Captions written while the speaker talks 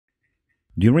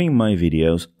During my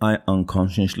videos, I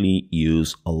unconsciously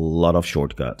use a lot of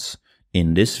shortcuts.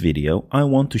 In this video, I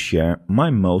want to share my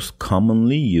most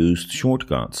commonly used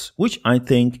shortcuts, which I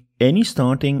think any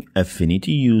starting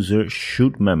Affinity user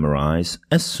should memorize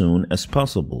as soon as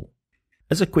possible.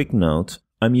 As a quick note,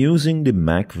 I'm using the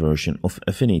Mac version of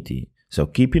Affinity, so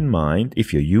keep in mind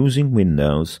if you're using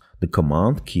Windows, the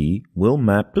Command key will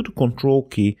map to the Control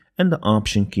key and the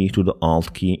Option key to the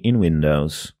Alt key in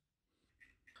Windows.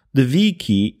 The V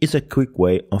key is a quick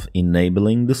way of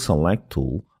enabling the Select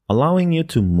tool, allowing you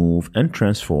to move and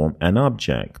transform an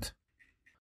object.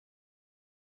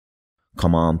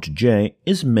 Command J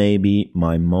is maybe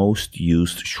my most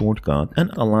used shortcut and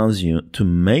allows you to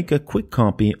make a quick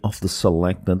copy of the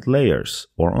selected layers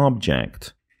or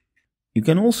object. You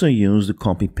can also use the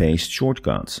copy-paste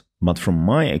shortcuts, but from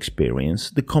my experience,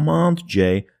 the Command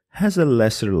J has a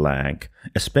lesser lag,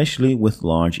 especially with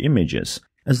large images,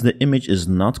 as the image is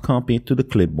not copied to the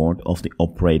clipboard of the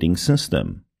operating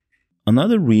system.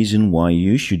 Another reason why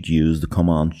you should use the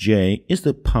Command J is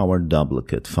the Power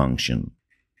Duplicate function.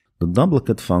 The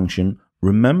duplicate function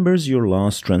remembers your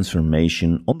last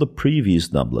transformation on the previous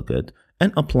duplicate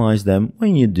and applies them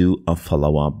when you do a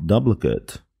follow-up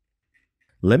duplicate.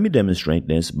 Let me demonstrate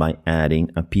this by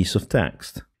adding a piece of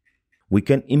text. We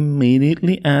can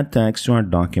immediately add text to our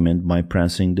document by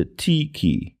pressing the T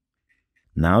key.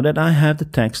 Now that I have the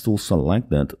text tool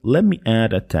selected, let me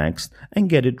add a text and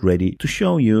get it ready to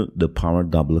show you the Power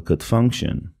Duplicate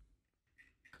function.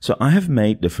 So I have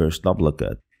made the first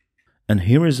duplicate. And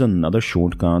here is another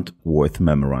shortcut worth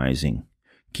memorizing.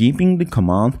 Keeping the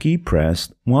Command key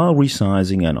pressed while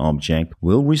resizing an object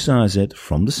will resize it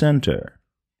from the center.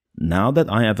 Now that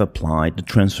I have applied the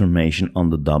transformation on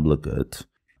the duplicate,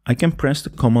 I can press the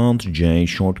Command J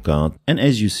shortcut, and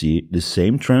as you see, the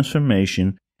same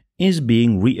transformation is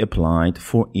being reapplied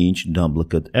for each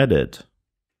duplicate edit.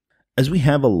 As we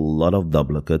have a lot of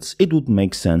duplicates, it would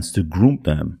make sense to group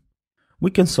them. We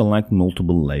can select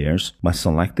multiple layers by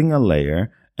selecting a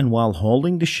layer and while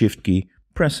holding the Shift key,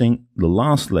 pressing the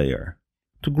last layer.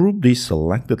 To group these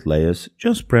selected layers,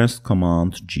 just press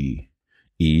Command G.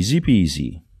 Easy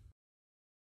peasy.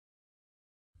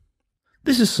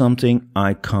 This is something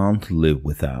I can't live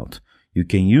without. You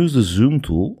can use the Zoom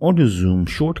tool or the Zoom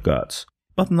shortcuts,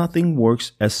 but nothing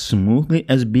works as smoothly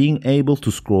as being able to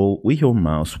scroll with your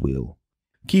mouse wheel.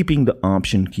 Keeping the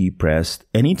Option key pressed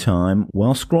anytime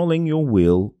while scrolling your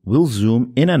wheel will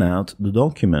zoom in and out the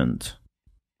document.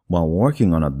 While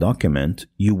working on a document,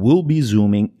 you will be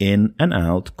zooming in and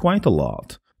out quite a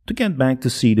lot. To get back to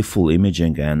see the full image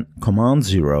again, Command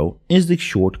 0 is the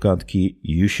shortcut key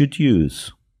you should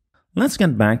use. Let's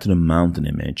get back to the mountain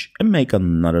image and make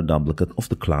another duplicate of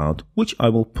the cloud, which I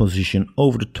will position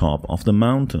over the top of the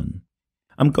mountain.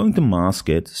 I'm going to mask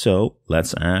it, so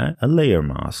let's add a layer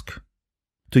mask.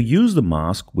 To use the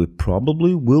mask, we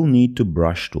probably will need the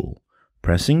brush tool.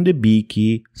 Pressing the B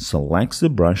key selects the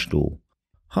brush tool.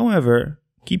 However,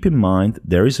 keep in mind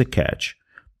there is a catch.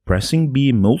 Pressing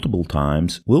B multiple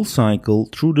times will cycle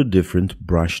through the different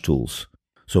brush tools.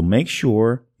 So make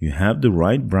sure you have the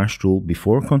right brush tool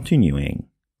before continuing.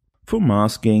 For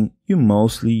masking, you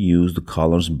mostly use the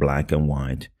colors black and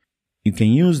white. You can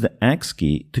use the X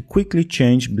key to quickly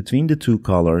change between the two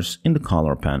colors in the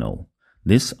color panel.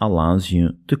 This allows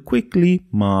you to quickly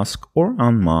mask or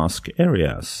unmask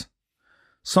areas.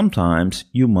 Sometimes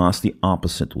you mask the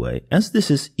opposite way, as this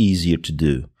is easier to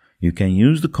do. You can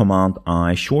use the Command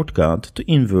I shortcut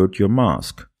to invert your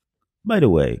mask. By the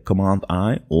way, Command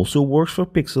I also works for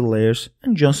pixel layers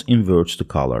and just inverts the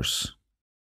colors.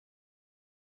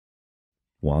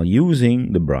 While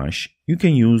using the brush, you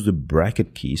can use the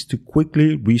bracket keys to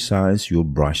quickly resize your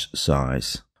brush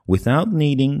size without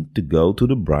needing to go to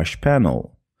the brush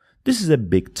panel. This is a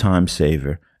big time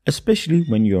saver, especially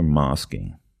when you're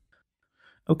masking.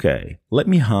 Okay, let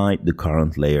me hide the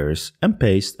current layers and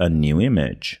paste a new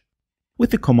image.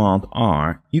 With the Command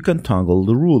R, you can toggle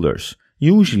the rulers.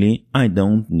 Usually, I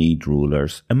don't need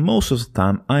rulers, and most of the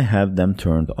time I have them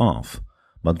turned off.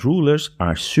 But rulers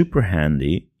are super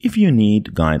handy if you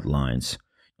need guidelines.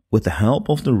 With the help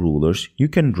of the rulers, you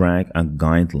can drag a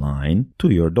guideline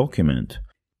to your document.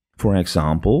 For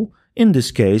example, in this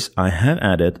case, I have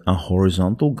added a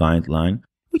horizontal guideline,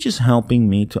 which is helping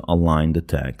me to align the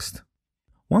text.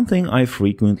 One thing I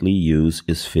frequently use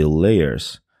is fill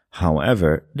layers.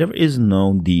 However, there is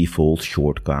no default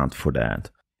shortcut for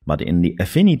that. But in the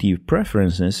Affinity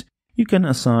preferences, you can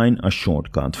assign a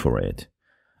shortcut for it.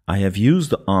 I have used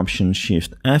the Option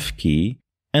Shift F key,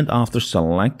 and after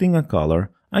selecting a color,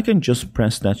 I can just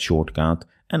press that shortcut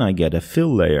and I get a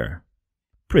fill layer.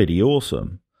 Pretty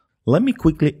awesome. Let me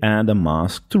quickly add a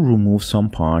mask to remove some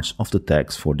parts of the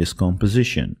text for this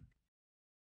composition.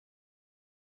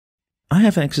 I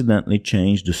have accidentally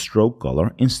changed the stroke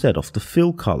color instead of the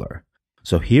fill color.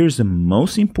 So here's the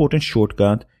most important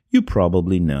shortcut you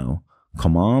probably know,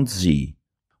 Command Z,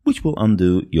 which will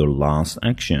undo your last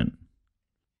action.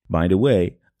 By the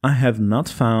way, I have not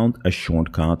found a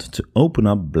shortcut to open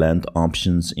up blend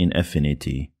options in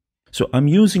Affinity. So I'm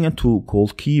using a tool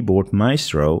called Keyboard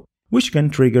Maestro, which can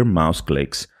trigger mouse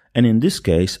clicks, and in this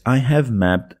case I have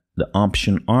mapped the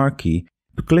option R key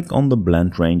to click on the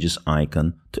blend ranges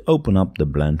icon to open up the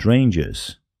blend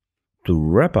ranges. To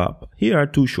wrap up, here are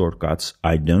two shortcuts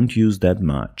I don't use that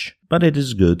much, but it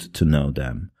is good to know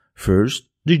them. First,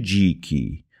 the G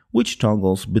key, which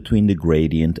toggles between the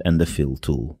gradient and the fill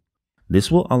tool. This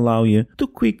will allow you to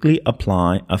quickly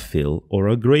apply a fill or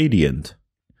a gradient.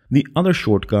 The other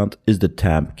shortcut is the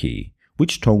Tab key,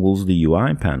 which toggles the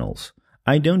UI panels.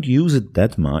 I don't use it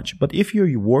that much, but if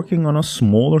you're working on a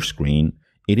smaller screen,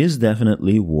 it is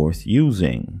definitely worth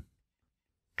using.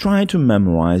 Try to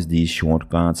memorize these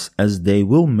shortcuts as they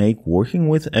will make working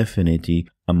with Affinity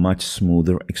a much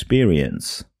smoother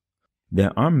experience.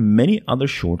 There are many other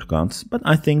shortcuts, but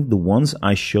I think the ones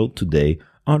I showed today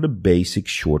are the basic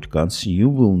shortcuts you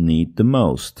will need the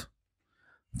most.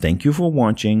 Thank you for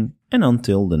watching, and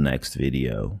until the next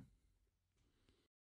video.